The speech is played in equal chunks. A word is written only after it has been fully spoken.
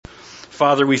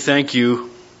Father, we thank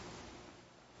you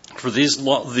for these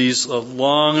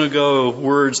long ago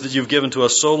words that you've given to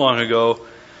us so long ago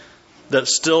that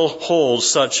still hold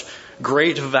such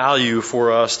great value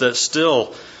for us, that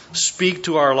still speak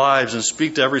to our lives and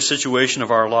speak to every situation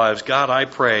of our lives. God, I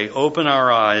pray, open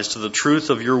our eyes to the truth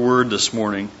of your word this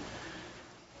morning.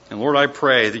 And Lord, I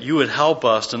pray that you would help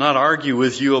us to not argue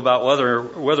with you about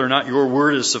whether or not your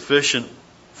word is sufficient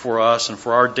for us and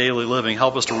for our daily living.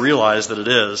 Help us to realize that it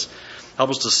is. Help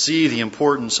us to see the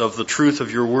importance of the truth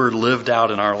of your word lived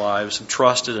out in our lives and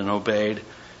trusted and obeyed.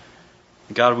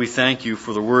 And God, we thank you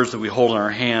for the words that we hold in our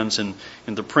hands and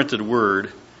in the printed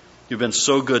word. You've been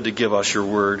so good to give us your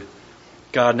word.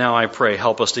 God, now I pray,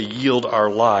 help us to yield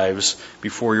our lives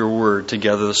before your word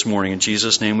together this morning. In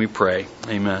Jesus' name we pray.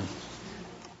 Amen.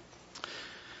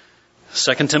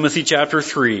 2 Timothy chapter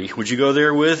 3. Would you go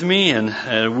there with me?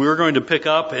 And we're going to pick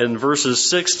up in verses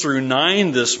 6 through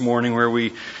 9 this morning where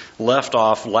we left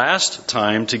off last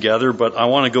time together. But I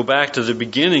want to go back to the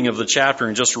beginning of the chapter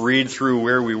and just read through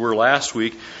where we were last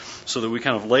week so that we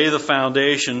kind of lay the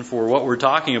foundation for what we're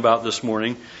talking about this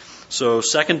morning. So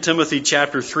 2 Timothy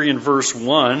chapter 3 and verse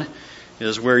 1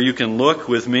 is where you can look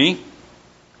with me.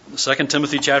 2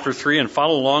 Timothy chapter 3, and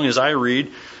follow along as I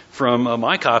read from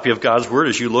my copy of God's Word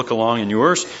as you look along in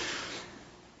yours.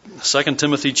 2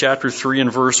 Timothy chapter 3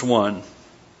 and verse 1.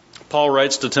 Paul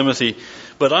writes to Timothy,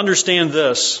 "But understand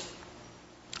this,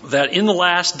 that in the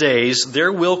last days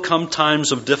there will come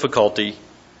times of difficulty.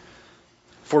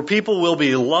 For people will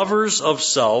be lovers of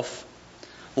self,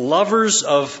 lovers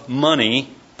of money,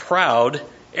 proud,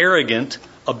 arrogant,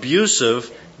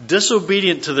 abusive,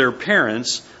 disobedient to their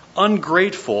parents,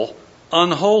 ungrateful,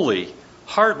 unholy,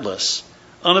 heartless,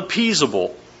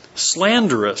 unappeasable,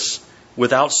 slanderous,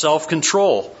 without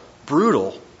self-control,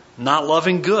 brutal, not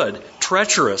loving good,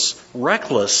 treacherous,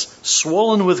 reckless,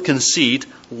 swollen with conceit,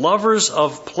 lovers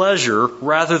of pleasure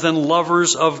rather than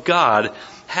lovers of God,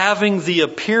 having the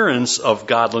appearance of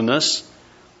godliness,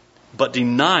 but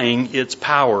denying its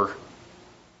power.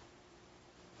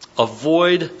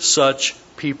 Avoid such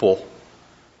people."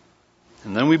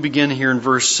 And then we begin here in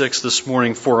verse 6 this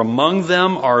morning. "For among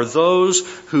them are those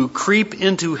who creep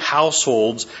into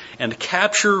households and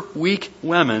capture weak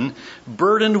women,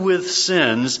 burdened with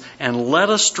sins and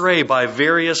led astray by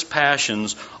various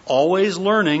passions, always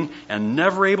learning and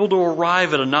never able to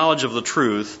arrive at a knowledge of the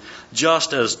truth.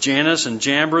 Just as Jannes and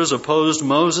Jambres opposed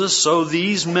Moses, so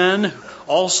these men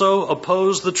also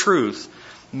oppose the truth.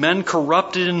 Men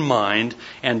corrupted in mind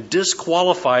and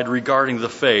disqualified regarding the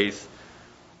faith.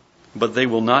 But they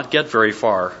will not get very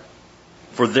far,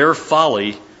 for their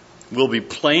folly will be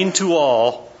plain to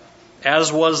all,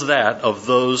 as was that of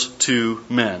those two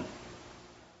men."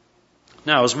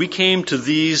 Now, as we came to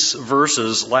these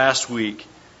verses last week,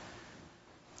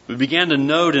 we began to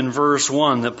note in verse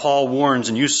 1 that Paul warns,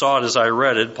 and you saw it as I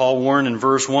read it, Paul warned in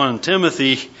verse 1,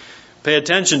 Timothy, pay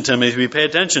attention,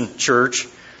 church,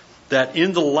 that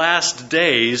in the last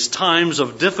days times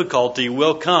of difficulty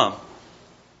will come.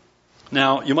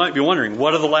 Now, you might be wondering,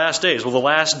 what are the last days? Well, the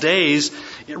last days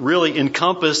really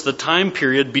encompass the time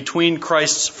period between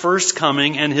Christ's first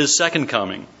coming and his second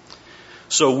coming.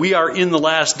 So we are in the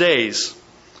last days.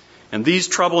 And these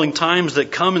troubling times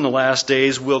that come in the last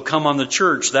days will come on the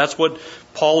church. That's what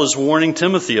Paul is warning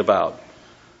Timothy about.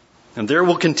 And there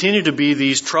will continue to be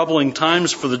these troubling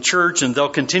times for the church, and they'll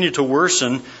continue to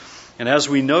worsen. And as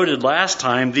we noted last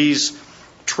time, these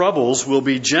troubles will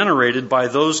be generated by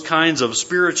those kinds of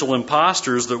spiritual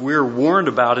impostors that we're warned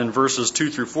about in verses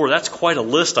 2 through 4. That's quite a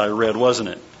list I read, wasn't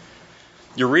it?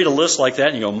 You read a list like that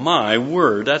and you go, my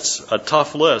word, that's a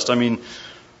tough list. I mean,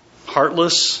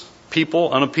 heartless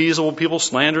people, unappeasable people,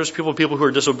 slanderous people, people who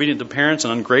are disobedient to parents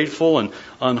and ungrateful and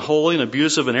unholy and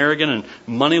abusive and arrogant and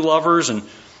money lovers. And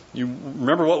you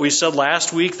remember what we said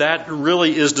last week? That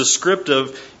really is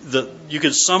descriptive. That you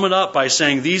could sum it up by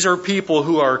saying these are people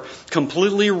who are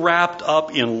completely wrapped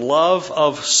up in love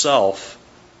of self.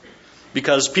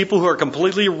 Because people who are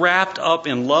completely wrapped up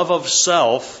in love of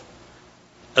self,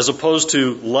 as opposed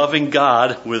to loving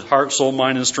God with heart, soul,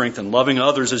 mind, and strength, and loving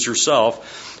others as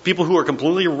yourself, people who are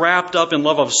completely wrapped up in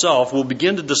love of self will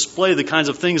begin to display the kinds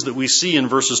of things that we see in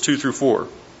verses 2 through 4.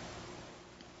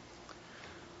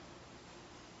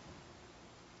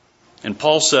 And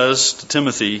Paul says to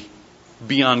Timothy,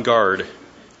 be on guard.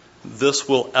 This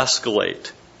will escalate.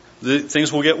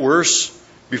 Things will get worse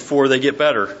before they get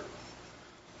better.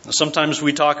 Sometimes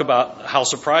we talk about how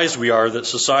surprised we are that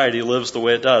society lives the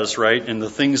way it does, right? And the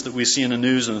things that we see in the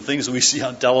news and the things that we see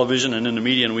on television and in the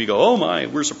media, and we go, oh my,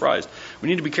 we're surprised. We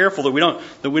need to be careful that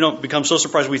we don't become so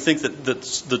surprised we think that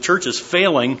the church is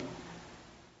failing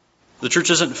The church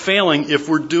isn't failing if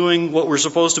we're doing what we're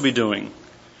supposed to be doing.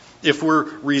 If we're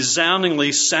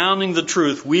resoundingly sounding the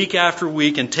truth week after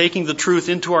week and taking the truth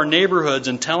into our neighborhoods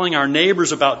and telling our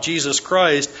neighbors about Jesus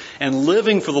Christ and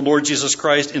living for the Lord Jesus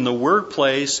Christ in the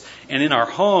workplace and in our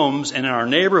homes and in our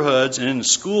neighborhoods and in the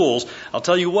schools, I'll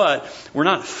tell you what, we're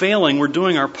not failing. We're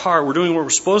doing our part. We're doing what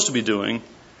we're supposed to be doing.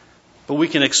 But we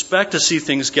can expect to see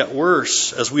things get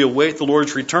worse as we await the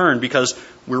Lord's return because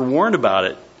we're warned about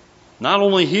it. Not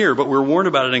only here, but we're warned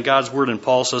about it in God's Word. And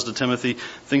Paul says to Timothy,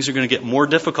 things are going to get more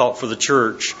difficult for the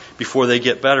church before they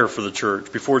get better for the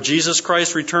church. Before Jesus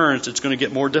Christ returns, it's going to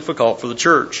get more difficult for the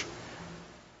church.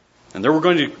 And then we're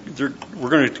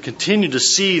going to continue to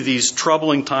see these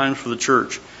troubling times for the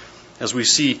church as we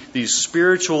see these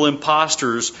spiritual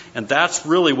impostors. And that's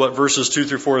really what verses 2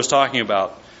 through 4 is talking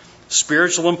about.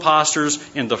 Spiritual impostors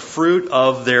in the fruit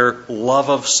of their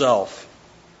love of self.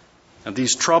 And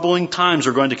these troubling times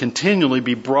are going to continually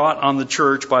be brought on the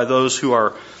church by those who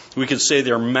are, we could say,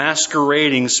 they're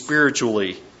masquerading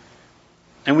spiritually.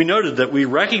 And we noted that we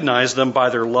recognize them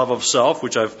by their love of self,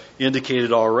 which I've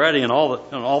indicated already, and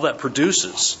all that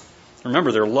produces.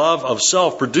 Remember, their love of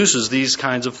self produces these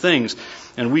kinds of things.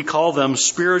 And we call them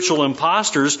spiritual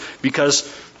impostors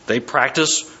because they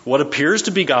practice what appears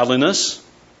to be godliness.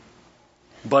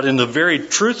 But in the very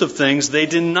truth of things, they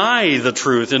deny the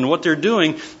truth. And what they're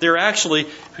doing, they're actually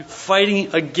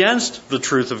fighting against the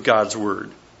truth of God's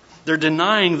Word. They're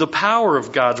denying the power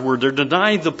of God's Word. They're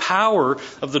denying the power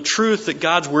of the truth that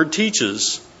God's Word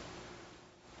teaches.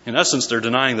 In essence, they're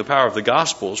denying the power of the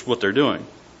gospel is what they're doing.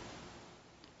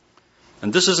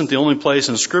 And this isn't the only place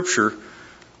in Scripture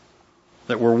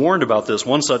that we're warned about this.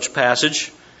 One such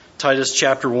passage, Titus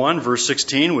chapter 1, verse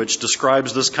 16, which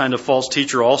describes this kind of false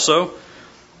teacher also.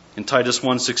 In Titus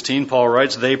 1:16, Paul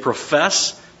writes, they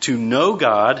profess to know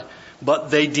God, but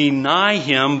they deny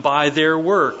Him by their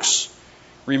works.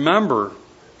 Remember,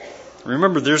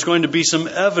 there's going to be some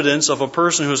evidence of a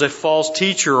person who is a false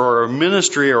teacher or a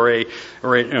ministry or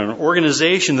an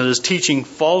organization that is teaching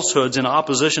falsehoods in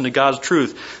opposition to God's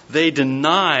truth. They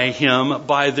deny Him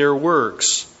by their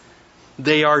works.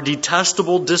 They are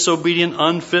detestable, disobedient,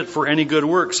 unfit for any good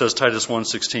work, says Titus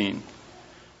 1:16.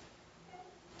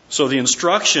 So the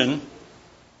instruction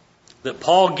that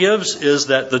Paul gives is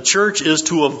that the church is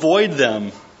to avoid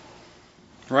them.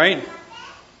 Right?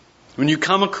 When you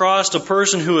come across a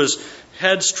person who is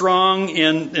headstrong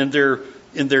in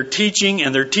their teaching,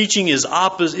 and their teaching is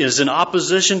in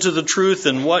opposition to the truth,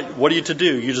 then what are you to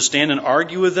do? You just stand and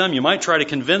argue with them? You might try to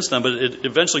convince them, but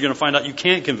eventually you're going to find out you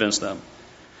can't convince them.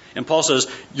 And Paul says,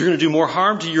 you're going to do more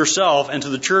harm to yourself and to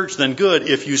the church than good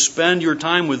if you spend your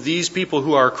time with these people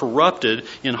who are corrupted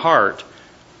in heart.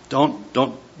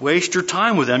 Don't waste your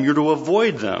time with them. You're to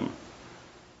avoid them.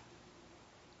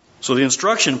 So the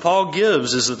instruction Paul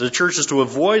gives is that the church is to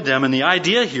avoid them. And the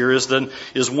idea here is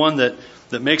one that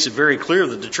makes it very clear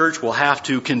that the church will have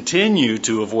to continue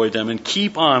to avoid them and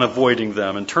keep on avoiding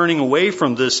them and turning away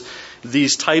from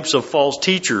these types of false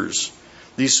teachers.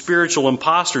 These spiritual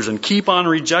impostors, and keep on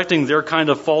rejecting their kind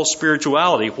of false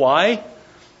spirituality. Why?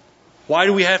 Why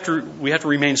do we have to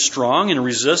remain strong and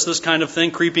resist this kind of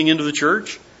thing creeping into the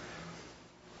church?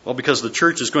 Well, because the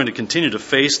church is going to continue to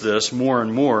face this more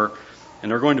and more, and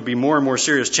there are going to be more and more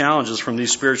serious challenges from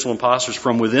these spiritual impostors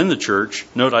from within the church.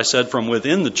 Note I said from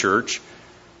within the church.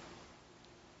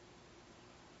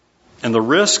 And the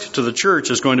risk to the church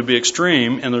is going to be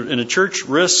extreme, and the church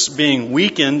risks being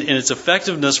weakened in its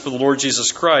effectiveness for the Lord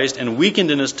Jesus Christ and weakened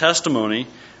in its testimony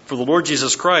for the Lord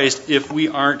Jesus Christ if we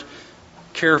aren't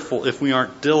careful, if we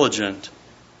aren't diligent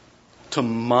to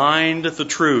mind the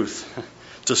truth,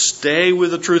 to stay with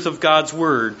the truth of God's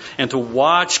Word, and to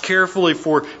watch carefully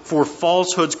for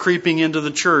falsehoods creeping into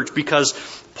the church. Because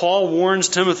Paul warns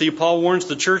Timothy, Paul warns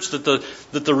the church that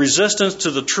the resistance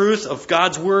to the truth of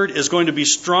God's Word is going to be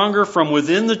stronger from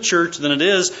within the church than it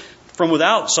is from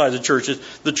outside the church.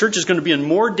 The church is going to be in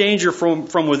more danger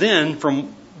from within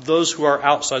from those who are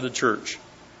outside the church.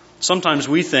 Sometimes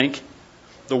we think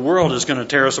the world is going to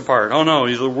tear us apart. Oh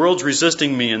no, the world's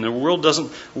resisting me, and the world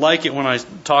doesn't like it when I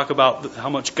talk about how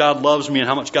much God loves me and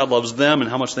how much God loves them and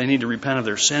how much they need to repent of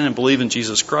their sin and believe in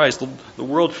Jesus Christ. The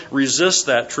world resists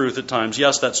that truth at times.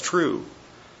 Yes, that's true.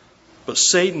 But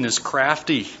Satan is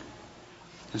crafty,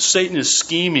 and Satan is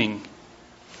scheming,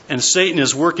 and Satan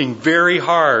is working very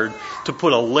hard to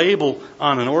put a label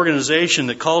on an organization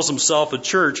that calls himself a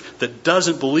church that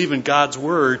doesn't believe in God's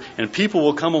Word. And people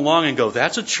will come along and go,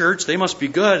 that's a church, they must be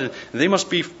good, and they must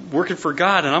be working for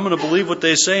God, and I'm going to believe what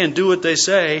they say and do what they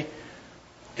say.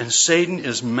 And Satan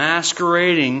is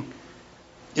masquerading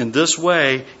in this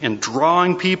way and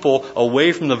drawing people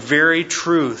away from the very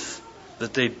truth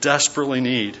that they desperately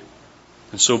need.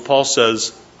 And so Paul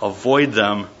says, avoid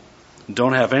them.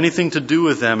 Don't have anything to do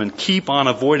with them, and keep on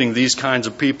avoiding these kinds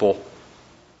of people.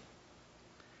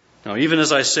 Now, even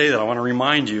as I say that, I want to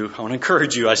remind you, I want to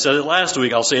encourage you. I said it last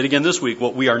week, I'll say it again this week.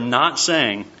 What we are not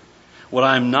saying, what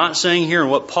I'm not saying here,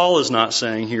 and what Paul is not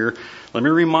saying here, let me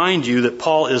remind you that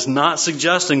Paul is not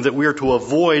suggesting that we are to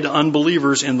avoid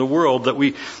unbelievers in the world that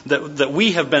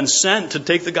we have been sent to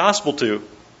take the gospel to.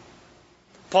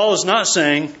 Paul is not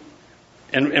saying,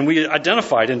 and we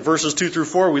identified in verses 2 through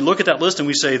 4, we look at that list and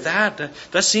we say,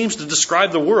 that seems to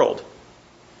describe the world.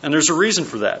 And there's a reason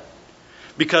for that.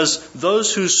 Because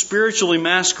those who spiritually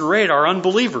masquerade are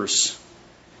unbelievers.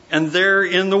 And they're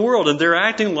in the world, and they're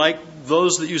acting like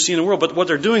those that you see in the world. But what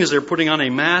they're doing is they're putting on a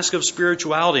mask of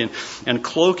spirituality and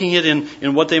cloaking it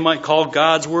in what they might call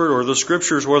God's Word or the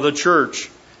Scriptures or the church.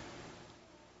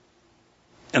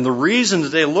 And the reason that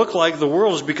they look like the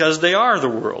world is because they are the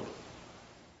world.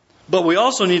 But we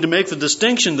also need to make the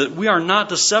distinction that we are not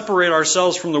to separate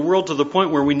ourselves from the world to the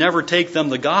point where we never take them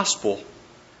the gospel.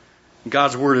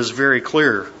 God's Word is very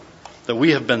clear that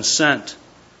we have been sent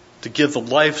to give the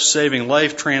life-saving,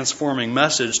 life-transforming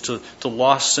message to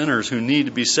lost sinners who need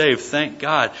to be saved. Thank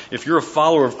God. If you're a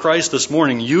follower of Christ this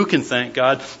morning, you can thank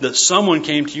God that someone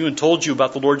came to you and told you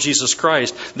about the Lord Jesus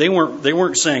Christ. They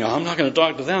weren't saying, I'm not going to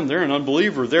talk to them. They're an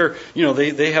unbeliever.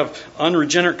 They have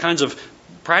unregenerate kinds of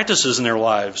practices in their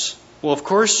lives. Well, of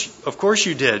course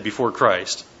you did before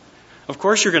Christ. Of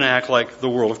course you're going to act like the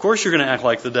world. Of course you're going to act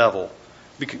like the devil.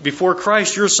 Before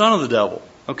Christ, you're a son of the devil.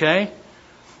 Okay?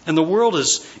 And the world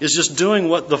is just doing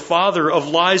what the father of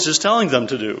lies is telling them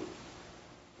to do.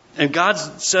 And God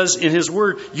says in His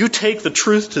Word, you take the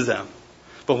truth to them.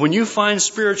 But when you find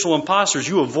spiritual impostors,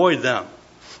 you avoid them.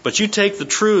 But you take the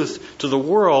truth to the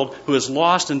world who is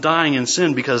lost and dying in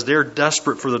sin because they're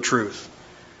desperate for the truth.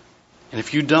 And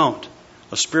if you don't,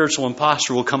 a spiritual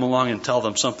impostor will come along and tell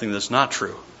them something that's not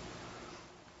true.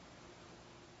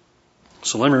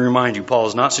 So let me remind you, Paul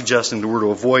is not suggesting that we're to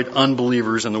avoid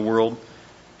unbelievers in the world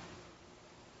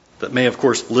that may, of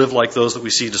course, live like those that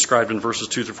we see described in verses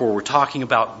 2 through 4. We're talking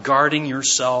about guarding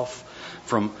yourself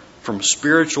from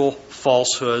spiritual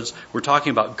falsehoods. We're talking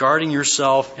about guarding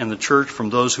yourself and the church from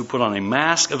those who put on a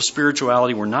mask of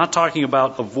spirituality. We're not talking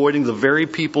about avoiding the very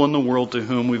people in the world to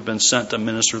whom we've been sent to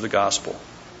minister the gospel.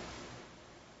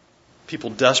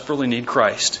 People desperately need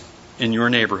Christ in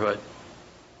your neighborhood.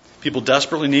 People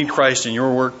desperately need Christ in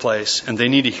your workplace, and they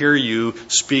need to hear you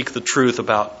speak the truth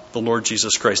about the Lord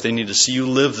Jesus Christ. They need to see you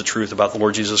live the truth about the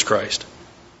Lord Jesus Christ.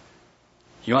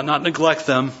 You ought not neglect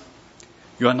them.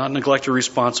 You ought not neglect your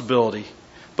responsibility.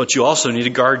 But you also need to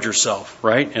guard yourself,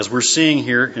 right? As we're seeing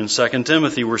here in 2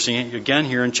 Timothy, we're seeing it again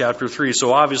here in chapter 3.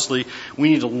 So obviously, we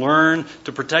need to learn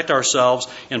to protect ourselves,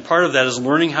 and part of that is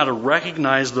learning how to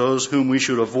recognize those whom we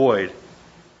should avoid.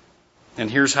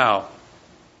 And here's how.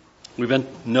 We've been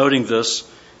noting this,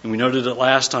 and we noted it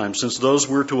last time. Since those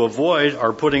we're to avoid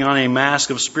are putting on a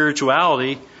mask of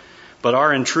spirituality, but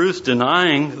are in truth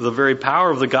denying the very power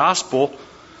of the gospel,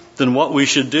 then what we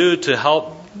should do to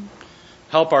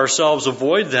help ourselves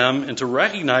avoid them and to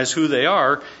recognize who they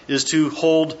are is to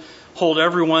hold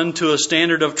everyone to a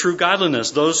standard of true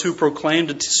godliness. Those who proclaim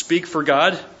to speak for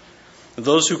God,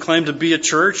 those who claim to be a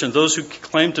church, and those who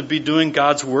claim to be doing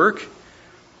God's work,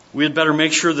 we had better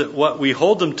make sure that what we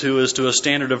hold them to is to a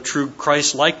standard of true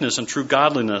Christ-likeness and true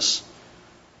godliness.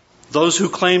 Those who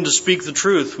claim to speak the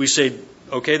truth, we say,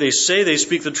 okay, they say they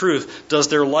speak the truth. Does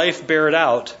their life bear it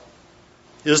out?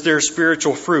 Is there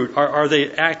spiritual fruit? Are they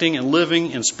acting and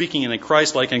living and speaking in a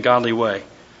Christ-like and godly way?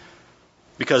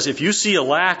 Because if you see a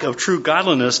lack of true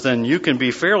godliness, then you can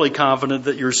be fairly confident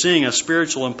that you're seeing a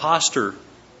spiritual impostor.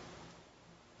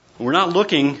 We're not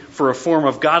looking for a form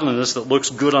of godliness that looks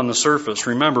good on the surface.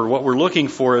 Remember, what we're looking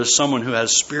for is someone who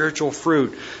has spiritual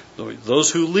fruit.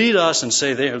 Those who lead us and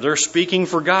say they're speaking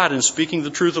for God and speaking the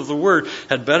truth of the Word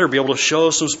had better be able to show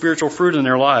some spiritual fruit in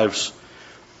their lives.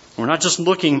 We're not just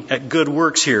looking at good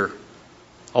works here,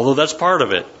 although that's part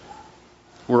of it.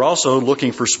 We're also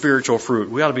looking for spiritual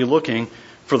fruit. We ought to be looking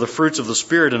for the fruits of the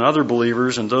Spirit in other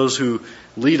believers and those who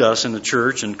lead us in the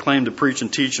church and claim to preach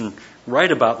and teach and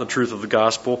write about the truth of the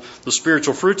gospel. The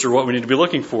spiritual fruits are what we need to be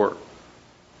looking for.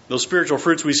 Those spiritual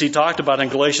fruits we see talked about in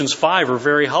Galatians 5 are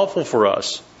very helpful for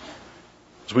us.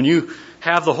 Because when you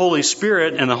have the Holy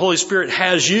Spirit and the Holy Spirit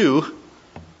has you,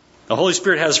 the Holy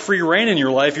Spirit has free reign in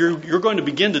your life, you're going to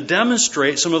begin to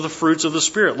demonstrate some of the fruits of the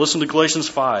Spirit. Listen to Galatians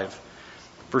 5,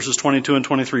 verses 22 and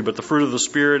 23. But the fruit of the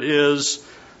Spirit is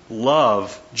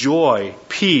love, joy,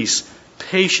 peace,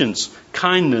 patience,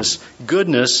 kindness,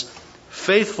 goodness,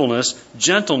 faithfulness,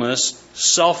 gentleness,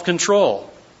 self-control.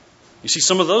 You see,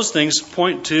 some of those things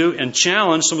point to and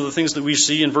challenge some of the things that we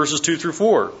see in verses 2 through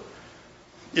 4.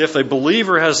 If a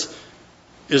believer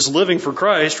is living for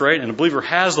Christ, right, and a believer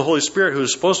has the Holy Spirit who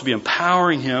is supposed to be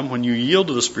empowering him when you yield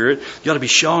to the Spirit, you ought to be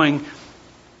showing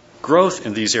growth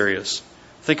in these areas.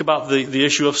 Think about the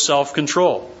issue of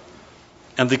self-control.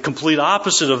 And the complete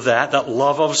opposite of that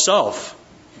love of self,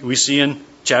 we see in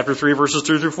chapter 3, verses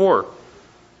 2 through 4.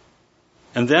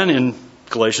 And then in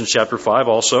Galatians chapter 5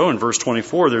 also, in verse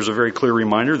 24, there's a very clear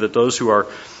reminder that those who are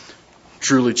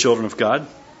truly children of God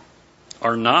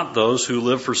are not those who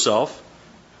live for self,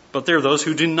 but they're those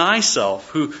who deny self,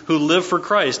 who live for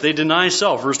Christ. They deny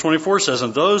self. Verse 24 says,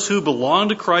 and those who belong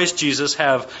to Christ Jesus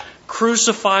have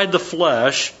crucified the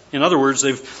flesh. In other words,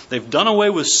 they've done away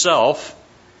with self,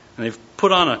 and they've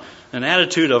put on an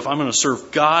attitude of, I'm going to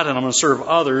serve God and I'm going to serve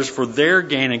others for their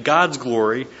gain and God's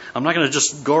glory. I'm not going to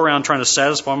just go around trying to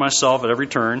satisfy myself at every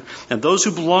turn. And those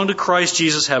who belong to Christ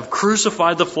Jesus have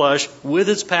crucified the flesh with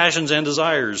its passions and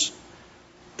desires.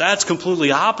 That's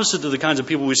completely opposite to the kinds of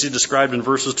people we see described in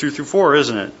verses 2 through 4,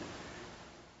 isn't it?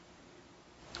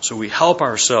 So we help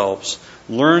ourselves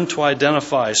learn to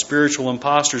identify spiritual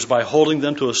impostors by holding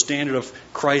them to a standard of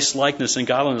Christ-likeness and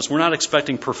godliness. We're not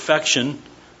expecting perfection.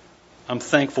 I'm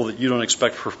thankful that you don't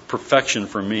expect perfection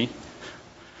from me.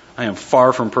 I am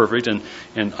far from perfect,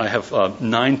 and I have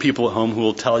 9 people at home who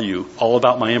will tell you all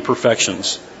about my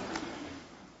imperfections.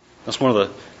 That's one of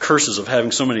the curses of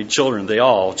having so many children. They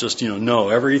all just, know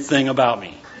everything about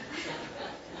me.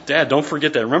 Dad, don't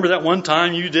forget that. Remember that one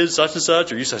time you did such and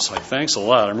such? Or you said, thanks a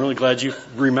lot. I'm really glad you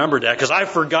remembered that because I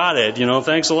forgot it.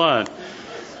 Thanks a lot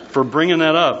for bringing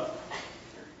that up.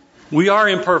 We are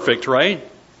imperfect, right?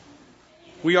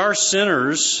 We are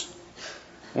sinners.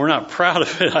 We're not proud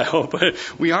of it, I hope, but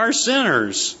we are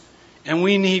sinners. And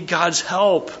we need God's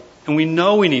help. And we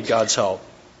know we need God's help.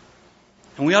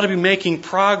 And we ought to be making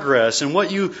progress. And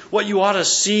what you ought to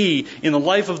see in the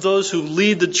life of those who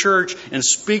lead the church and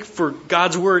speak for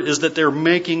God's word is that they're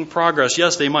making progress.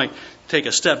 Yes, they might take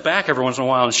a step back every once in a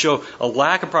while and show a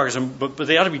lack of progress, but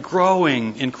they ought to be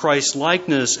growing in Christ's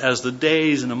likeness as the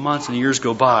days and the months and the years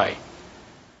go by.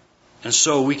 And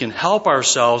so we can help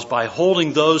ourselves by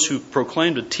holding those who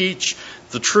proclaim to teach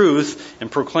the truth and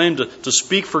proclaim to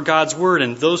speak for God's word,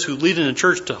 and those who lead in the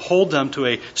church to hold them to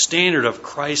a standard of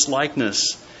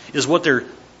Christ-likeness is what they're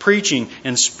preaching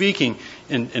and speaking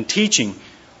and teaching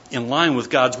in line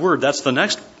with God's word. That's the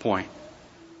next point.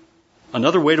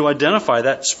 Another way to identify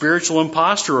that spiritual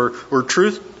impostor or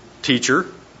truth teacher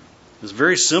is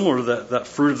very similar to that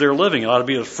fruit of their living. It ought to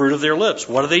be the fruit of their lips.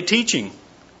 What are they teaching?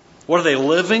 What are they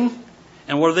living?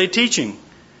 And what are they teaching?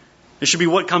 It should be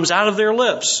what comes out of their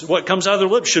lips. What comes out of their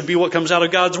lips should be what comes out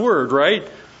of God's word, right?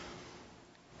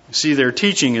 You see, their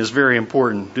teaching is very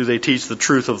important. Do they teach the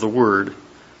truth of the word?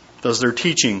 Does their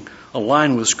teaching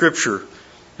align with Scripture?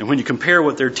 And when you compare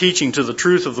what they're teaching to the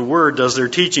truth of the word, does their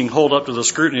teaching hold up to the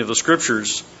scrutiny of the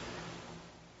Scriptures?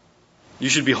 You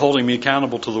should be holding me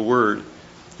accountable to the word.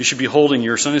 You should be holding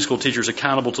your Sunday school teachers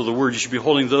accountable to the word. You should be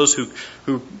holding those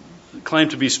who claim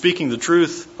to be speaking the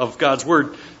truth of God's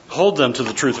word. Hold them to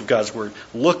the truth of God's word.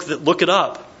 Look it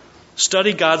up.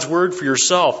 Study God's word for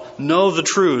yourself. Know the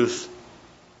truth.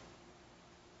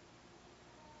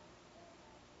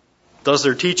 Does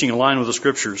their teaching align with the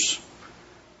Scriptures?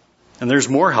 And there's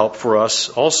more help for us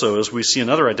also as we see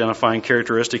another identifying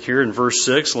characteristic here in verse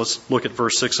 6. Let's look at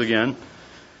verse 6 again.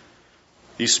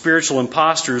 These spiritual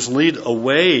impostors lead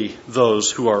away those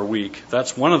who are weak.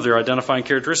 That's one of their identifying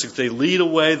characteristics. They lead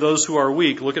away those who are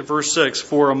weak. Look at verse 6.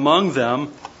 For among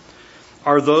them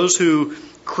are those who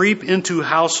creep into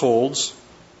households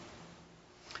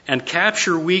and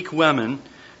capture weak women,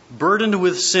 burdened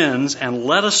with sins and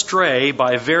led astray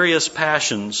by various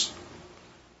passions.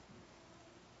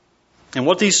 And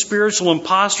what these spiritual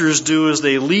impostors do is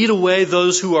they lead away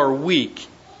those who are weak.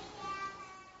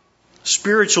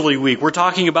 Spiritually weak. We're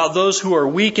talking about those who are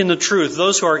weak in the truth.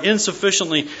 Those who are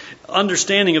insufficiently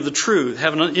understanding of the truth,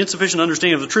 have an insufficient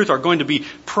understanding of the truth, are going to be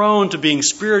prone to being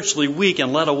spiritually weak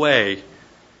and led away.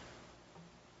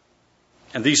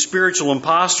 And these spiritual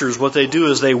impostors, what they do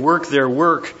is they work their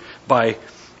work by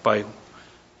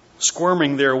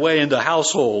squirming their way into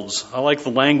households. I like the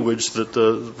language that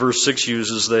verse 6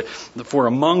 uses. For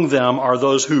among them are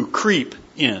those who creep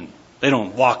in. They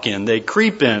don't walk in, they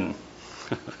creep in.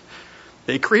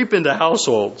 They creep into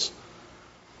households.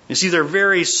 You see, they're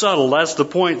very subtle. That's the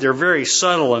point. They're very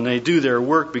subtle, and they do their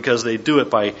work because they do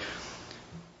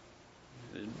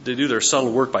their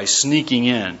subtle work by sneaking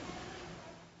in,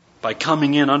 by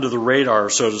coming in under the radar,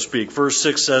 so to speak. Verse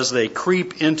 6 says they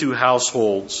creep into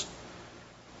households.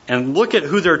 – And look at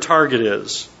who their target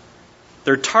is.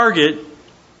 Their target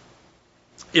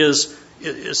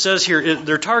it says here,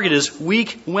 their target is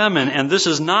weak women, and this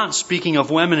is not speaking of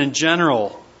women in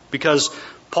general, because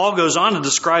Paul goes on to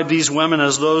describe these women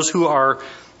as those who are,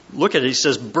 look at it, he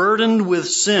says, burdened with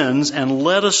sins and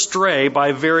led astray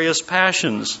by various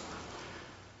passions.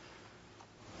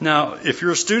 Now, if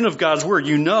you're a student of God's Word,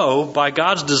 you know by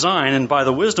God's design and by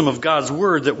the wisdom of God's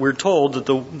Word that we're told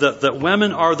that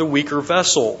women are the weaker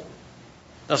vessel.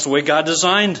 That's the way God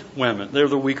designed women. They're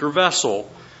the weaker vessel.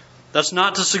 That's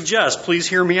not to suggest, please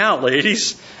hear me out,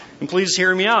 ladies, and please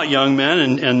hear me out, young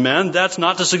men and men, that's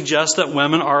not to suggest that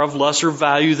women are of lesser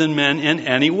value than men in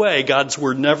any way. God's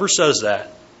Word never says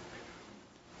that.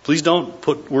 Please don't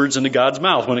put words into God's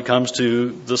mouth when it comes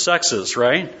to the sexes,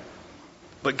 right?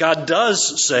 But God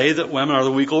does say that women are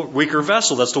the weaker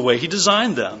vessel. That's the way He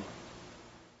designed them.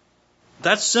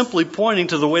 That's simply pointing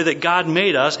to the way that God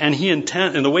made us and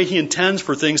the way He intends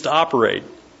for things to operate.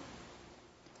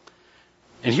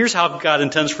 And here's how God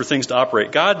intends for things to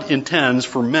operate. God intends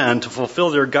for men to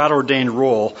fulfill their God-ordained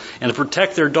role and to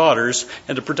protect their daughters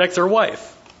and to protect their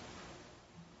wife.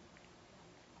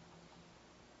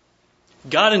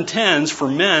 God intends for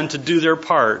men to do their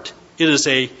part.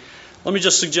 Let me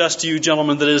just suggest to you,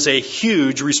 gentlemen, that it is a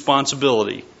huge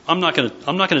responsibility. I'm not going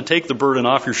to take the burden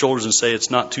off your shoulders and say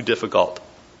it's not too difficult.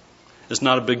 It's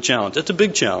not a big challenge. It's a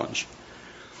big challenge.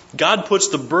 God puts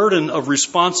the burden of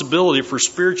responsibility for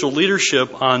spiritual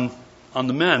leadership on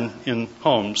the men in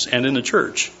homes and in the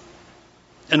church.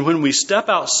 And when we step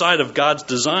outside of God's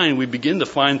design, we begin to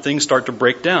find things start to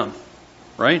break down.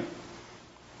 Right?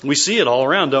 We see it all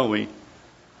around, don't we?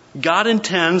 God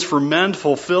intends for men to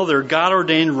fulfill their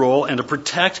God-ordained role and to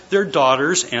protect their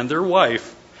daughters and their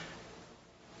wife.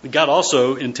 God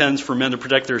also intends for men to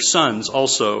protect their sons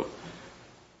also.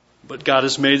 But God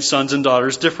has made sons and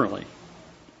daughters differently.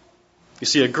 You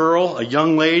see, a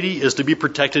young lady is to be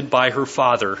protected by her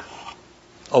father.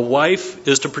 A wife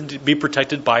is to be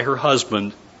protected by her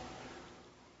husband.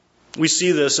 We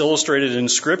see this illustrated in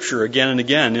Scripture again and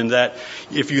again, in that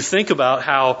if you think about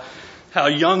how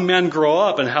young men grow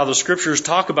up and how the Scriptures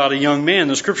talk about a young man,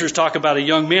 the Scriptures talk about a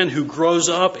young man who grows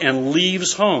up and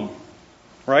leaves home.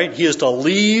 Right? He is to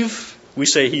leave, we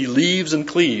say he leaves and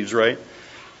cleaves, right,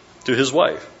 to his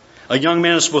wife. A young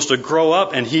man is supposed to grow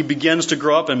up, and he begins to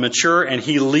grow up and mature, and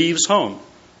he leaves home.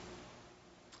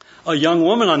 A young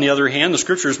woman, on the other hand, the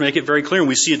Scriptures make it very clear, and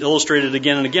we see it illustrated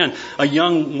again and again. A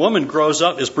young woman grows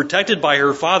up, is protected by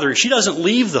her father. She doesn't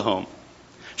leave the home.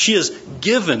 She is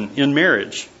given in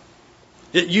marriage.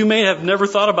 You may have never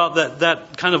thought about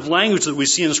that kind of language that we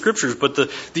see in the Scriptures, but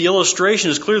the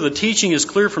illustration is clear, the teaching is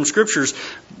clear from Scriptures.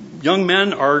 Young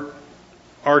men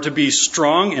are to be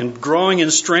strong and growing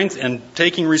in strength and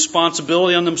taking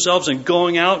responsibility on themselves and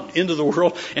going out into the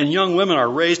world. And young women are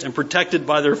raised and protected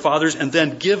by their fathers and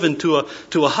then given to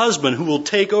a husband who will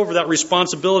take over that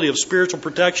responsibility of spiritual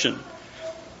protection.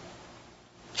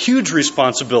 Huge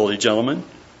responsibility, gentlemen.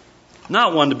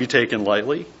 Not one to be taken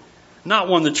lightly. Not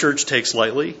one the church takes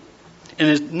lightly. And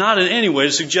it's not in any way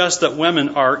to suggest that women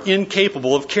are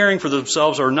incapable of caring for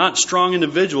themselves or not strong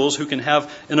individuals who can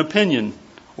have an opinion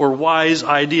or wise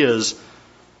ideas.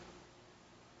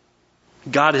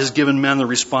 God has given men the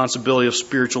responsibility of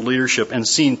spiritual leadership, and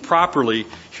seen properly,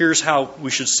 here's how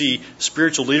we should see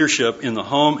spiritual leadership in the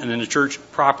home and in the church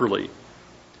properly.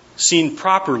 Seen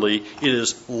properly, it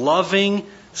is loving,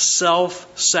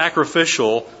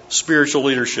 self-sacrificial spiritual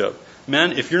leadership.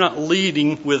 Men, if you're not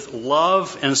leading with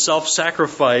love and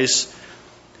self-sacrifice,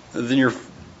 then you're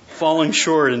falling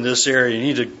short in this area. You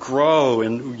need to grow,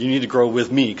 and you need to grow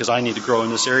with me, because I need to grow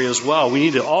in this area as well. We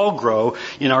need to all grow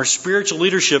in our spiritual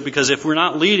leadership, because if we're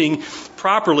not leading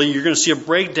properly, you're going to see a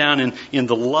breakdown in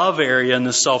the love area and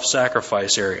the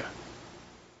self-sacrifice area.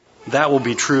 That will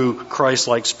be true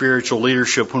Christ-like spiritual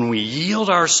leadership when we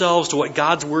yield ourselves to what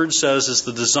God's Word says is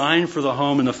the design for the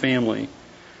home and the family,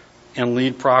 and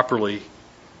lead properly.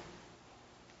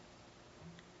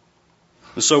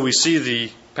 And so we see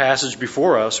the passage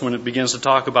before us when it begins to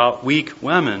talk about weak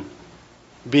women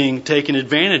being taken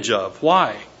advantage of.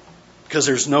 Why? Because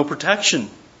there's no protection.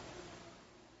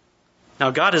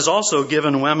 Now, God has also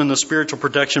given women the spiritual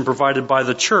protection provided by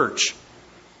the church.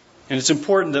 And it's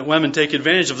important that women take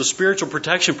advantage of the spiritual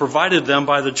protection provided them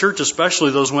by the church,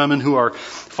 especially those women who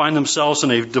find themselves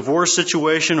in a divorce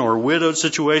situation or a widowed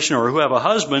situation, or who have a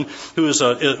husband who is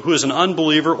an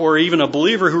unbeliever, or even a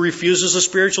believer who refuses to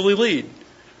spiritually lead.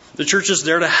 The church is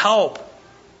there to help.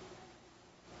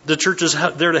 The church is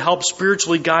there to help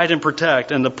spiritually guide and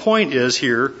protect. And the point is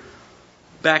here,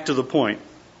 back to the point.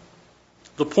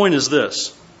 The point is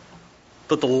this.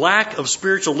 But the lack of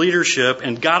spiritual leadership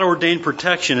and God-ordained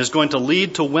protection is going to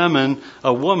lead to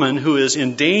a woman who is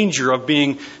in danger of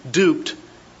being duped,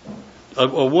 a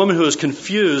woman who is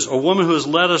confused, a woman who is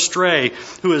led astray,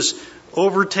 who is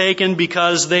overtaken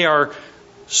because they are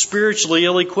spiritually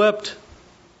ill-equipped.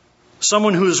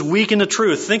 Someone who is weak in the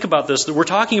truth. Think about this. We're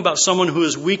talking about someone who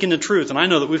is weak in the truth. And I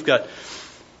know that we've got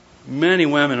many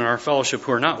women in our fellowship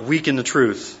who are not weak in the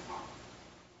truth,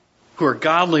 who are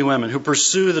godly women, who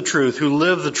pursue the truth, who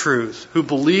live the truth, who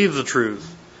believe the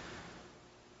truth.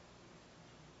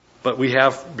 But we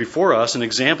have before us an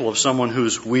example of someone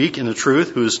who's weak in the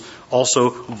truth, who's also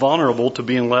vulnerable to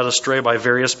being led astray by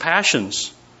various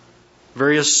passions,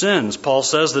 various sins. Paul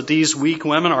says that these weak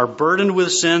women are burdened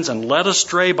with sins and led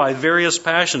astray by various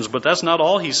passions. But that's not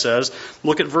all he says.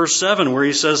 Look at verse 7 where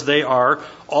he says they are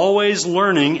always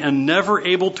learning and never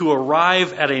able to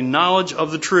arrive at a knowledge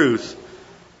of the truth.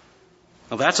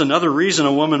 Now that's another reason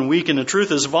a woman weak in the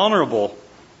truth is vulnerable.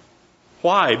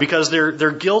 Why? Because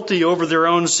they're guilty over their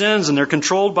own sins and they're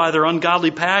controlled by their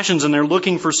ungodly passions and they're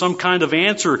looking for some kind of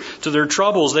answer to their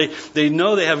troubles. They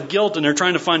know they have guilt and they're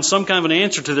trying to find some kind of an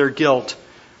answer to their guilt.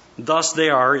 Thus they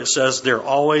are, it says, they're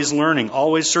always learning,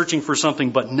 always searching for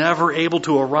something, but never able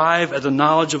to arrive at the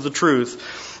knowledge of the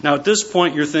truth. Now at this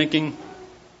point you're thinking,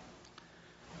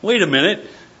 wait a minute,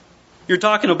 you're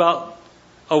talking about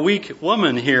a weak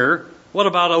woman here. What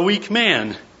about a weak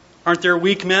man? Aren't there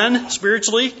weak men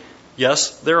spiritually?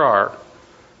 Yes, there are.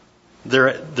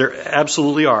 There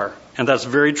absolutely are. And that's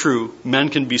very true. Men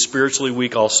can be spiritually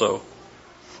weak also.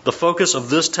 The focus of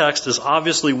this text is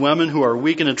obviously women who are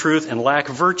weak in the truth and lack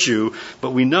virtue,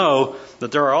 but we know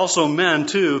that there are also men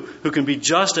too who can be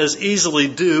just as easily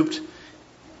duped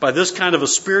by this kind of a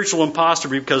spiritual impostor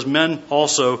because men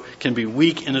also can be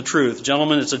weak in the truth.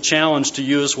 Gentlemen, it's a challenge to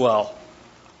you as well.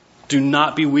 Do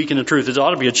not be weak in the truth. It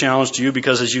ought to be a challenge to you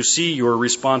because as you see your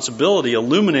responsibility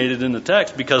illuminated in the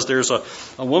text, because there's a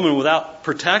woman without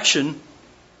protection,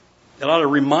 it ought to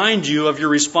remind you of your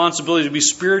responsibility to be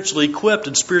spiritually equipped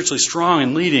and spiritually strong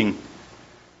and leading.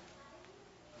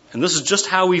 And this is just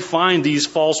how we find these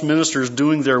false ministers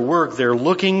doing their work. They're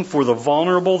looking for the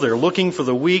vulnerable. They're looking for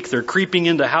the weak. They're creeping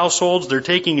into households. They're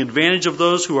taking advantage of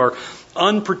those who are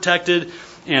unprotected.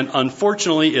 And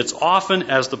unfortunately, it's often,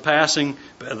 as the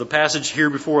passage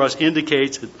here before us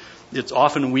indicates, it's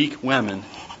often weak women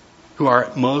who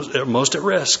are most at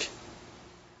risk.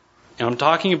 And I'm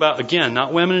talking about, again,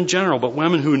 not women in general, but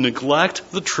women who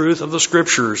neglect the truth of the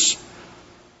Scriptures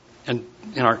and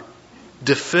are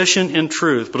deficient in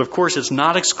truth. But of course, it's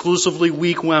not exclusively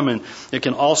weak women. It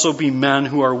can also be men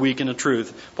who are weak in the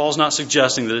truth. Paul's not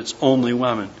suggesting that it's only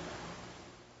women.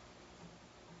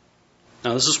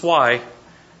 Now, this is why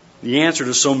the answer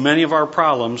to so many of our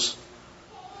problems,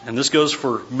 and this goes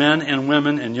for men and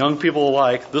women and young people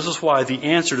alike, this is why the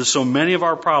answer to so many of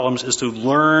our problems is to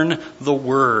learn the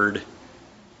Word.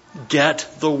 Get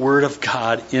the Word of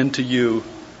God into you.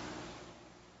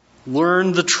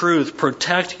 Learn the truth.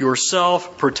 Protect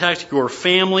yourself, protect your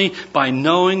family by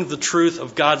knowing the truth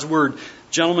of God's Word.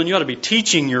 Gentlemen, you ought to be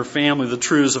teaching your family the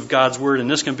truths of God's Word, and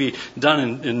this can be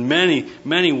done in many,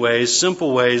 many ways,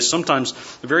 simple ways, sometimes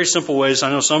very simple ways. I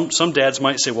know some dads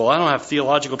might say, well, I don't have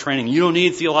theological training. You don't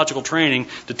need theological training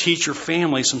to teach your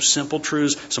family some simple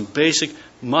truths, some basic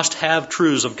must-have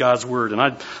truths of God's Word. And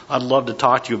I'd love to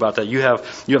talk to you about that. You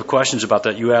have questions about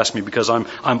that, you ask me, because I'm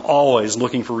always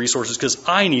looking for resources because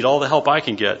I need all the help I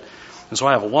can get. And so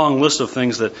I have a long list of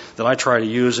things that I try to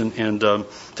use and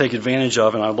take advantage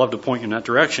of, and I'd love to point you in that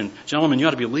direction. Gentlemen, you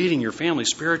ought to be leading your family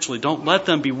spiritually. Don't let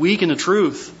them be weak in the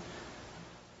truth.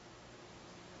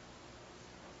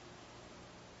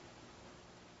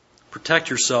 Protect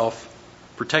yourself,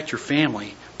 protect your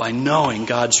family by knowing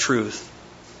God's truth,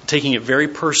 taking it very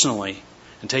personally,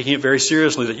 and taking it very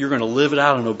seriously that you're going to live it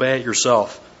out and obey it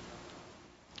yourself.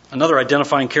 Another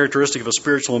identifying characteristic of a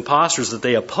spiritual impostor is that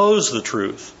they oppose the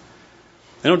truth.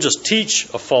 They don't just teach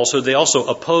a falsehood, they also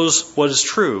oppose what is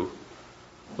true.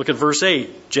 Look at verse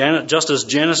 8. Just as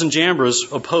Jannes and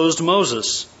Jambres opposed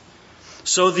Moses,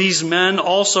 so these men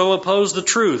also oppose the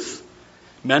truth.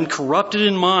 Men corrupted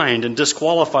in mind and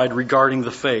disqualified regarding the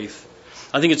faith.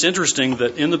 I think it's interesting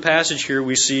that in the passage here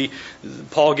we see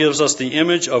Paul gives us the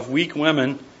image of weak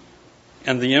women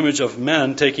and the image of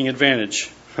men taking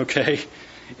advantage. Okay?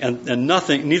 And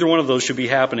neither one of those should be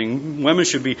happening. Women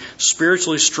should be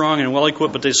spiritually strong and well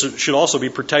equipped, but they should also be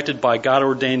protected by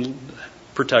God-ordained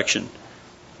protection.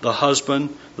 The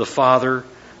husband, the father,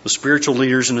 the spiritual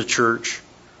leaders in the church.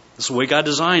 That's the way God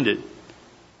designed it.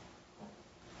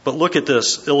 But look at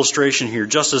this illustration here.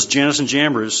 Just as Jannes and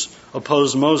Jambres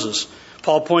opposed Moses,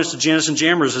 Paul points to Jannes and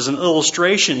Jambres as an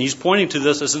illustration. He's pointing to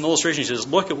this as an illustration. He says,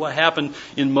 look at what happened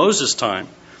in Moses' time.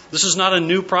 This is not a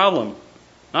new problem.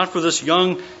 Not for this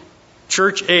young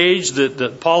church age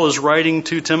that Paul is writing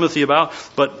to Timothy about,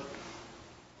 but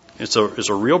it's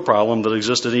a real problem that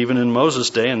existed even in Moses'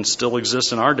 day and still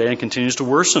exists in our day and continues to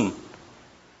worsen.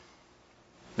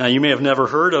 Now, you may have never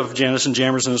heard of Jannes and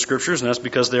Jambres in the Scriptures, and that's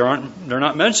because they're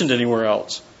not mentioned anywhere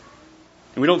else.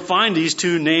 And we don't find these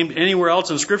two named anywhere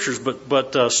else in Scriptures,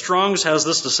 but Strong's has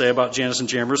this to say about Jannes and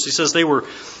Jambres. He says they were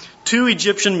two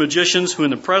Egyptian magicians who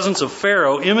in the presence of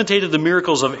Pharaoh imitated the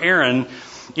miracles of Aaron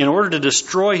in order to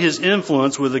destroy his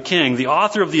influence with the king. The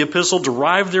author of the epistle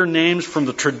derived their names from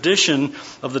the tradition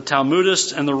of the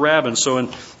Talmudists and the rabbins. So in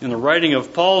the writing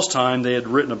of Paul's time, they had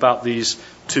written about these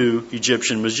two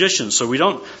Egyptian magicians. So we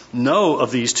don't know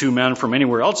of these two men from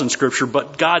anywhere else in Scripture,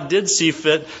 but God did see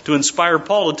fit to inspire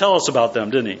Paul to tell us about them,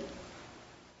 didn't he?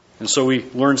 And so we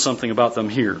learned something about them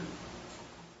here.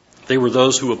 They were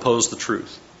those who opposed the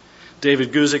truth.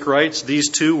 David Guzik writes, these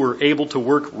two were able to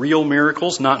work real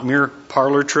miracles, not mere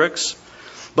parlor tricks,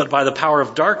 but by the power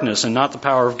of darkness and not the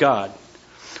power of God.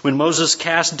 When Moses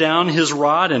cast down his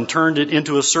rod and turned it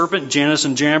into a serpent, Jannes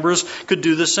and Jambres could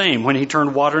do the same. When he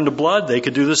turned water into blood, they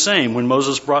could do the same. When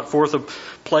Moses brought forth a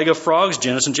plague of frogs,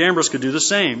 Jannes and Jambres could do the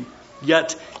same.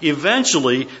 Yet,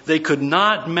 eventually, they could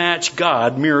not match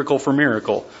God miracle for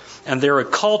miracle, and their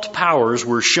occult powers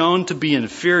were shown to be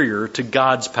inferior to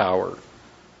God's power.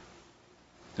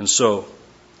 And so,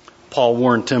 Paul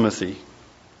warned Timothy,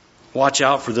 watch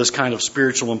out for this kind of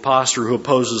spiritual impostor who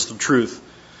opposes the truth.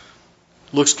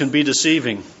 Looks can be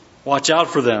deceiving. Watch out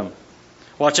for them.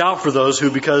 Watch out for those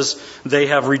who, because they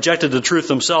have rejected the truth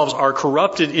themselves, are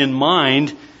corrupted in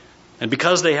mind, and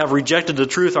because they have rejected the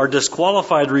truth, are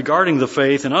disqualified regarding the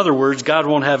faith. In other words, God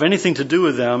won't have anything to do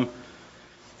with them.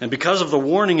 And because of the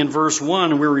warning in verse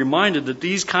 1, we're reminded that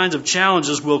these kinds of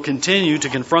challenges will continue to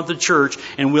confront the church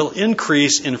and will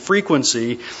increase in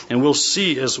frequency. And we'll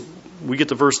see as we get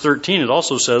to verse 13, it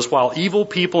also says, while evil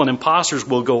people and impostors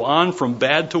will go on from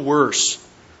bad to worse,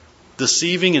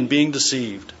 deceiving and being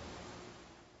deceived.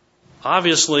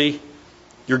 Obviously,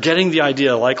 you're getting the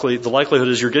idea, the likelihood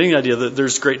is you're getting the idea that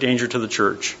there's great danger to the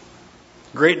church.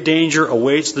 Great danger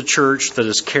awaits the church that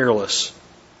is careless.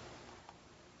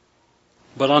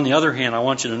 But on the other hand, I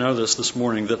want you to know this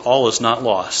morning, that all is not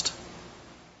lost.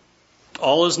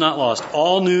 All is not lost.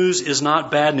 All news is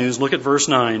not bad news. Look at verse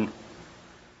 9.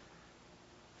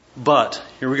 But,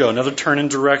 here we go, another turn in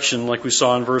direction like we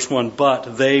saw in verse 1.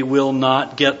 But they will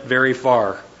not get very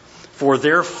far, for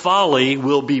their folly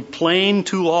will be plain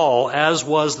to all, as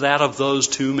was that of those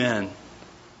two men.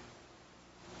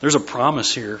 There's a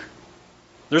promise here.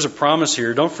 There's a promise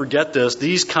here. Don't forget this.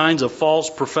 These kinds of false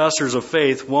professors of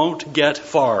faith won't get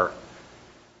far.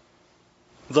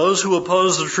 Those who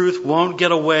oppose the truth won't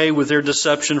get away with their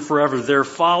deception forever. Their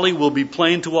folly will be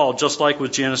plain to all, just like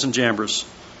with Jannes and Jambres.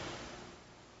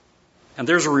 And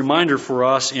there's a reminder for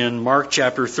us in Mark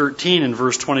chapter 13 and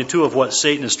verse 22 of what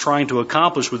Satan is trying to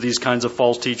accomplish with these kinds of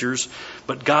false teachers.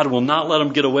 But God will not let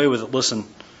them get away with it. Listen.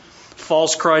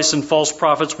 False Christs and false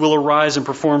prophets will arise and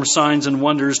perform signs and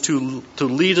wonders to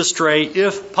lead astray,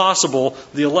 if possible,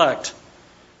 the elect.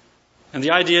 And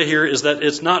the idea here is that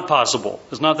it's not possible.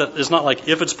 It's not like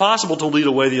if it's possible to lead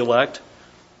away the elect,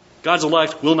 God's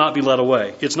elect will not be led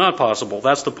away. It's not possible.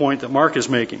 That's the point that Mark is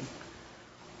making.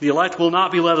 The elect will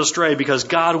not be led astray because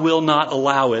God will not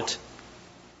allow it.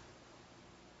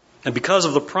 And because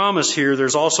of the promise here,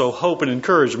 there's also hope and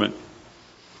encouragement.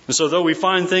 And so though we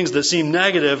find things that seem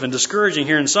negative and discouraging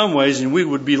here in some ways, and we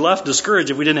would be left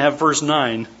discouraged if we didn't have verse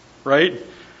 9, right?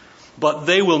 But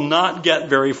they will not get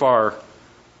very far.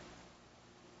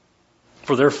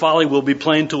 For their folly will be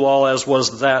plain to all, as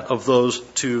was that of those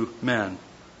two men.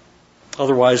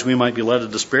 Otherwise, we might be led to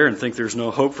despair and think there's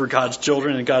no hope for God's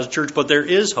children and God's church. But there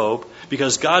is hope,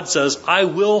 because God says, I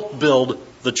will build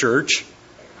the church.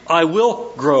 I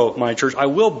will grow my church. I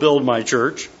will build my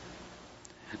church.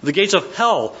 The gates of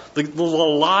hell, the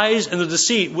lies and the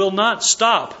deceit will not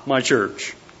stop my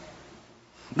church.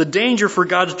 The danger for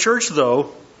God's church,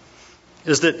 though,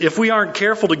 is that if we aren't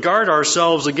careful to guard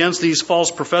ourselves against these false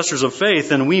professors of faith,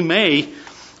 then we may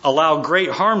allow great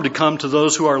harm to come to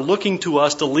those who are looking to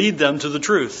us to lead them to the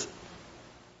truth.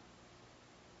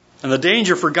 And the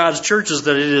danger for God's church is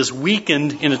that it is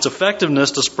weakened in its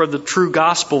effectiveness to spread the true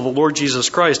gospel of the Lord Jesus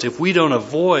Christ if we don't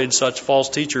avoid such false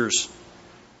teachers.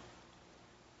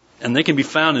 And they can be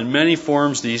found in many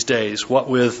forms these days. What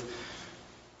with...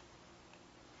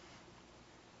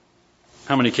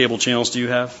 How many cable channels do you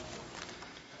have?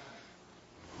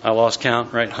 I lost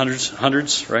count, right?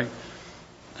 Hundreds, right?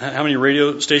 How many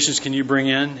radio stations can you bring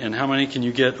in, and how many can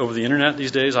you get over the internet these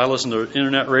days? I listen to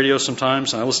internet radio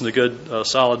sometimes, and I listen to good,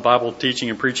 solid Bible teaching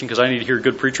and preaching because I need to hear a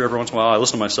good preacher every once in a while. I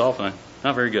listen to myself, and I'm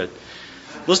not very good.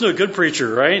 Listen to a good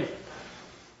preacher, right?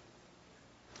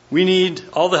 We need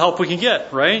all the help we can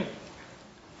get, right?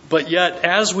 But yet,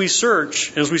 as we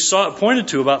search, as we pointed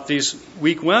to about these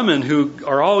weak women who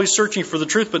are always searching for the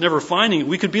truth but never finding it,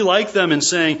 we could be like them in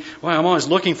saying, well, I'm always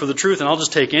looking for the truth and I'll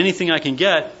just take anything I can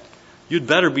get. You'd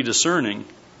better be discerning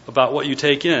about what you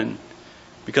take in,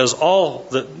 because all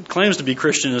that claims to be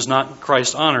Christian is not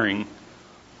Christ honoring.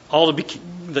 All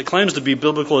that claims to be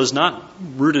biblical is not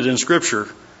rooted in Scripture.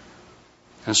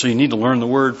 And so you need to learn the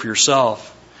Word for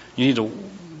yourself. You need to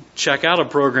check out a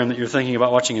program that you're thinking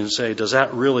about watching and say, does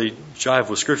that really jive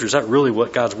with Scripture? Is that really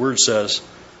what God's Word says?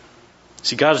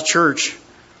 See, God's church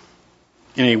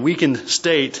in a weakened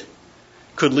state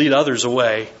could lead others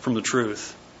away from the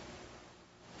truth.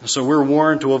 So we're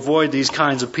warned to avoid these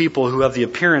kinds of people who have the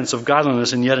appearance of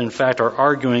godliness and yet in fact are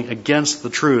arguing against the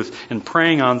truth and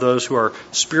preying on those who are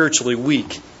spiritually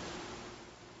weak.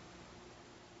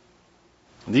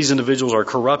 These individuals are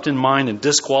corrupt in mind and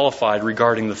disqualified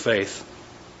regarding the faith.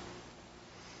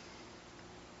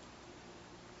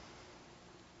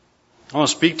 I want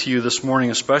to speak to you this morning,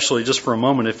 especially just for a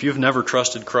moment, if you've never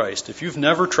trusted Christ. If you've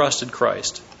never trusted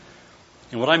Christ.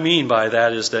 And what I mean by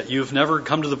that is that you've never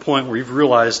come to the point where you've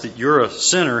realized that you're a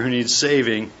sinner who needs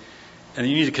saving, and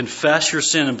you need to confess your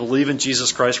sin and believe in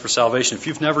Jesus Christ for salvation. If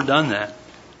you've never done that,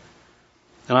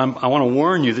 and I want to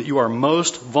warn you that you are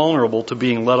most vulnerable to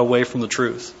being led away from the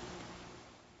truth.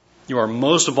 You are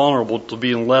most vulnerable to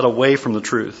being led away from the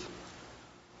truth.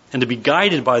 And to be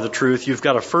guided by the truth, you've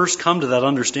got to first come to that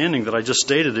understanding that I just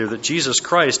stated there, that Jesus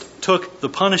Christ took the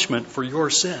punishment for your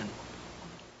sin.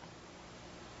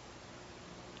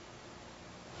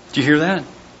 Do you hear that?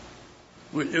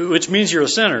 Which means you're a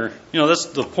sinner. You know, that's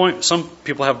the point some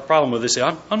people have a problem with. They say,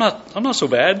 I'm not so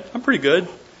bad. I'm pretty good.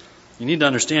 You need to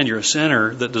understand you're a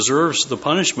sinner that deserves the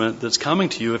punishment that's coming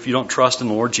to you if you don't trust in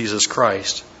the Lord Jesus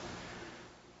Christ.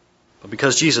 But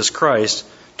because Jesus Christ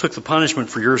took the punishment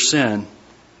for your sin,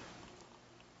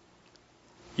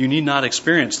 you need not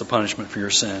experience the punishment for your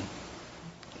sin.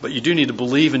 But you do need to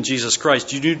believe in Jesus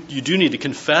Christ. You do need to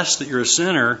confess that you're a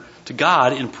sinner to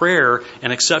God in prayer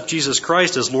and accept Jesus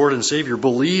Christ as Lord and Savior.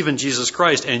 Believe in Jesus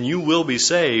Christ and you will be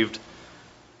saved.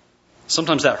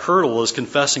 Sometimes that hurdle is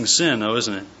confessing sin, though,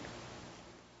 isn't it?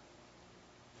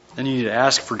 Then you need to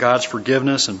ask for God's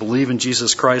forgiveness and believe in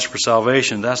Jesus Christ for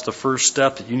salvation. That's the first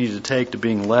step that you need to take to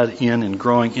being led in and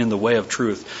growing in the way of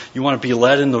truth. You want to be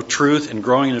led in the truth and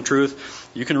growing in the truth?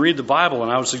 You can read the Bible,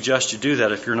 and I would suggest you do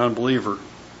that if you're an unbeliever.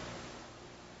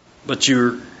 But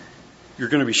you're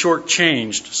going to be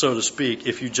shortchanged, so to speak,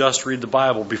 if you just read the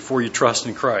Bible before you trust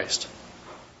in Christ.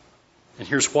 And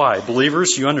here's why.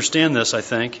 Believers, you understand this, I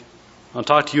think. I'll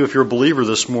talk to you if you're a believer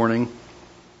this morning.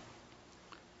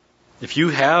 If you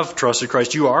have trusted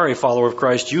Christ, you are a follower of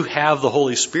Christ, you have the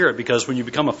Holy Spirit, because when you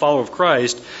become a follower of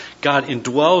Christ, God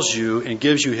indwells you and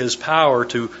gives you His power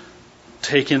to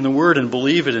take in the Word and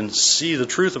believe it and see the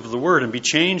truth of the Word and be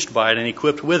changed by it and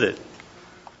equipped with it.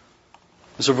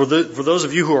 And so for those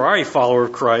of you who are a follower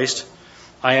of Christ,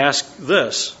 I ask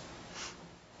this.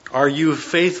 Are you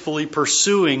faithfully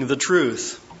pursuing the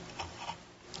truth?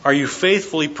 Are you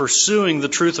faithfully pursuing the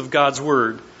truth of God's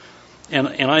Word? And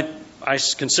I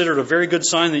consider it a very good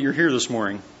sign that you're here this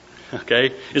morning.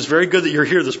 Okay? It's very good that you're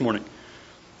here this morning.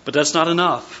 But that's not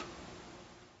enough.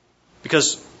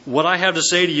 Because what I have to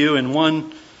say to you in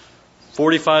one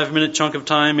 45-minute chunk of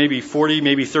time, maybe 40,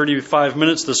 maybe 35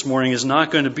 minutes this morning is not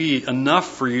going to be enough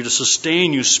for you to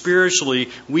sustain you spiritually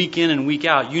week in and week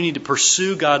out. You need to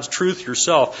pursue God's truth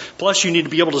yourself. Plus, you need to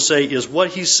be able to say, is what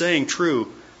He's saying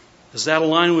true? Does that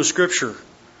align with Scripture?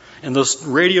 And those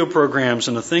radio programs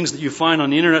and the things that you find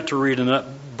on the internet to read and that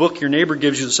book your neighbor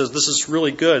gives you that says, this is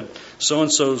really good.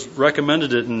 So-and-so's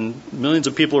recommended it and millions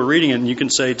of people are reading it. And you can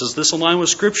say, does this align with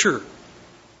Scripture?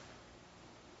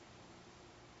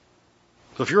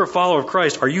 So if you're a follower of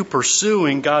Christ, are you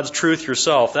pursuing God's truth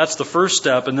yourself? That's the first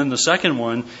step. And then the second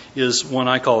one is one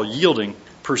I call yielding.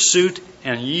 Pursuit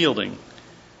and yielding.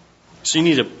 So you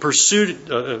need a pursuit,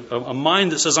 a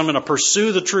mind that says, I'm going to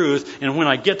pursue the truth, and when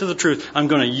I get to the truth, I'm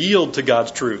going to yield to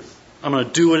God's truth. I'm going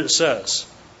to do what it says.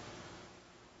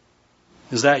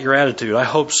 Is that your attitude? I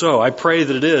hope so. I pray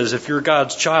that it is. If you're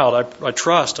God's child,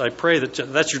 I pray that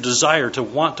that's your desire, to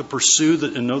want to pursue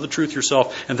and know the truth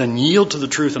yourself, and then yield to the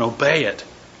truth and obey it.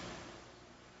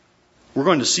 We're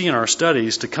going to see in our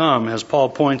studies to come, as Paul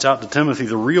points out to Timothy,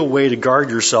 the real way to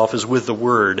guard yourself is with the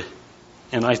Word.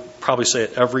 And I probably say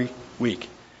it every week.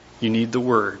 You need the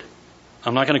Word.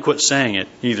 I'm not going to quit saying it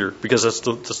either, because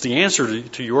that's the answer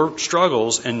to your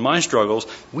struggles and my struggles.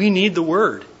 We need the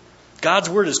Word. God's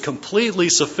Word is completely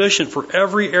sufficient for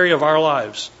every area of our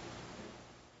lives.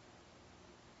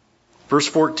 Verse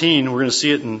 14, we're going to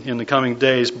see it in the coming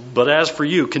days. But as for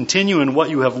you, continue in what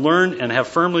you have learned and have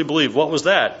firmly believed. What was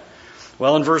that?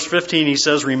 Well, in verse 15, he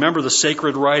says, remember the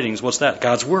sacred writings. What's that?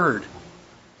 God's Word.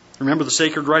 Remember the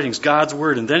sacred writings, God's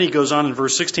Word. And then he goes on in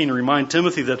verse 16 to remind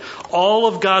Timothy that all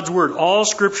of God's Word, all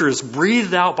Scripture is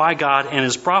breathed out by God and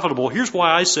is profitable. Here's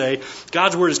why I say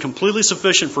God's Word is completely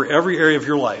sufficient for every area of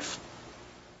your life.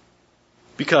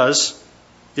 Because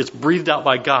it's breathed out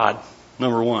by God,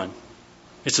 number one.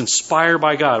 It's inspired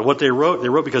by God. What they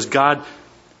wrote because God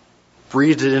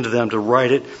breathed it into them to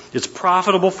write it. It's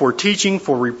profitable for teaching,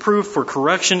 for reproof, for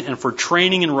correction, and for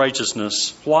training in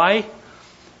righteousness. Why?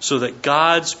 So that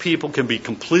God's people can be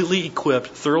completely equipped,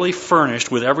 thoroughly furnished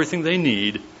with everything they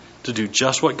need to do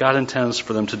just what God intends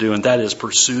for them to do, and that is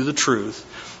pursue the truth,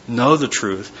 know the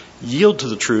truth, yield to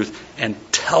the truth, and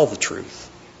tell the truth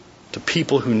to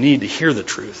people who need to hear the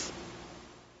truth.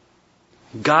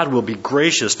 God will be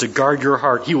gracious to guard your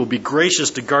heart. He will be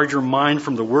gracious to guard your mind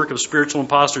from the work of spiritual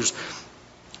impostors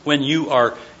when you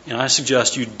are, and I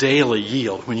suggest you daily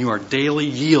yield, when you are daily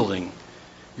yielding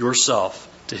yourself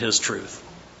to His truth.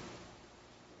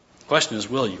 The question is,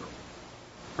 will you?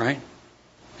 Right?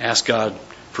 Ask God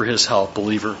for His help,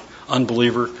 believer.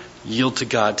 Unbeliever, yield to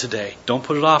God today. Don't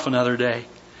put it off another day.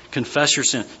 Confess your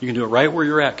sin. You can do it right where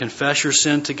you're at. Confess your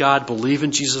sin to God, believe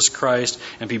in Jesus Christ,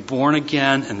 and be born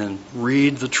again, and then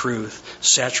read the truth.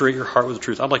 Saturate your heart with the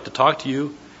truth. I'd like to talk to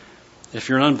you. If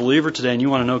you're an unbeliever today and you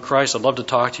want to know Christ, I'd love to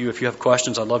talk to you. If you have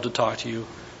questions, I'd love to talk to you.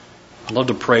 I'd love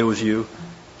to pray with you.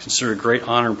 Consider it a great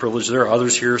honor and privilege. There are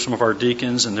others here, some of our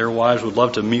deacons and their wives would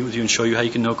love to meet with you and show you how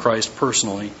you can know Christ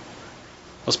personally.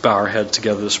 Let's bow our heads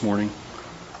together this morning.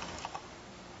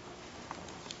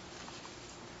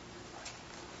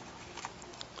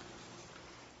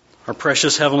 Our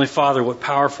precious Heavenly Father, what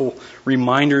powerful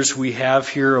reminders we have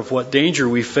here of what danger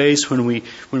we face when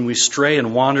we stray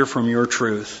and wander from your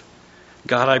truth.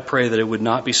 God, I pray that it would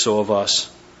not be so of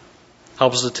us.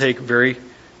 Help us to take very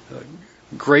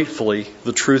gratefully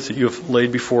the truth that you have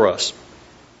laid before us.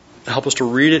 Help us to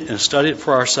read it and study it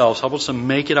for ourselves. Help us to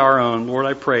make it our own. Lord,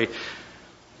 I pray,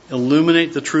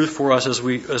 illuminate the truth for us as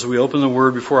we open the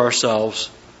Word before ourselves.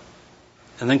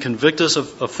 And then convict us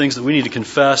of things that we need to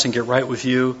confess and get right with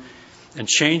you. And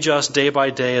change us day by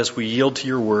day as we yield to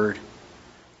your Word.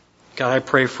 God, I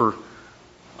pray for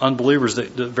unbelievers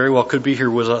that very well could be here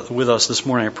with us this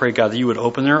morning. I pray, God, that you would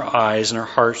open their eyes and their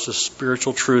hearts to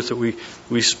spiritual truth that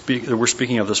we're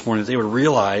speaking of this morning. That they would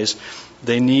realize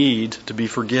they need to be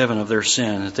forgiven of their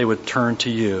sin. That they would turn to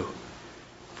you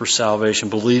for salvation,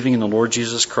 believing in the Lord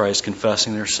Jesus Christ,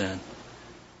 confessing their sin.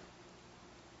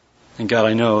 And God,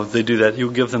 I know if they do that,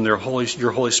 you'll give them your Holy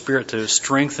Spirit to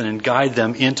strengthen and guide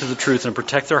them into the truth and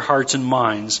protect their hearts and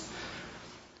minds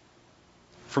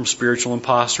from spiritual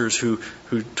impostors who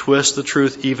twist the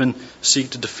truth, even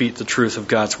seek to defeat the truth of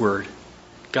God's Word.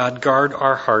 God, guard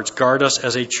our hearts, guard us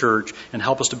as a church, and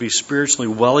help us to be spiritually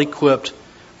well equipped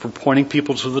for pointing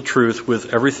people to the truth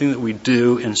with everything that we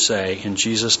do and say. In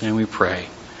Jesus' name we pray.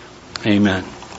 Amen.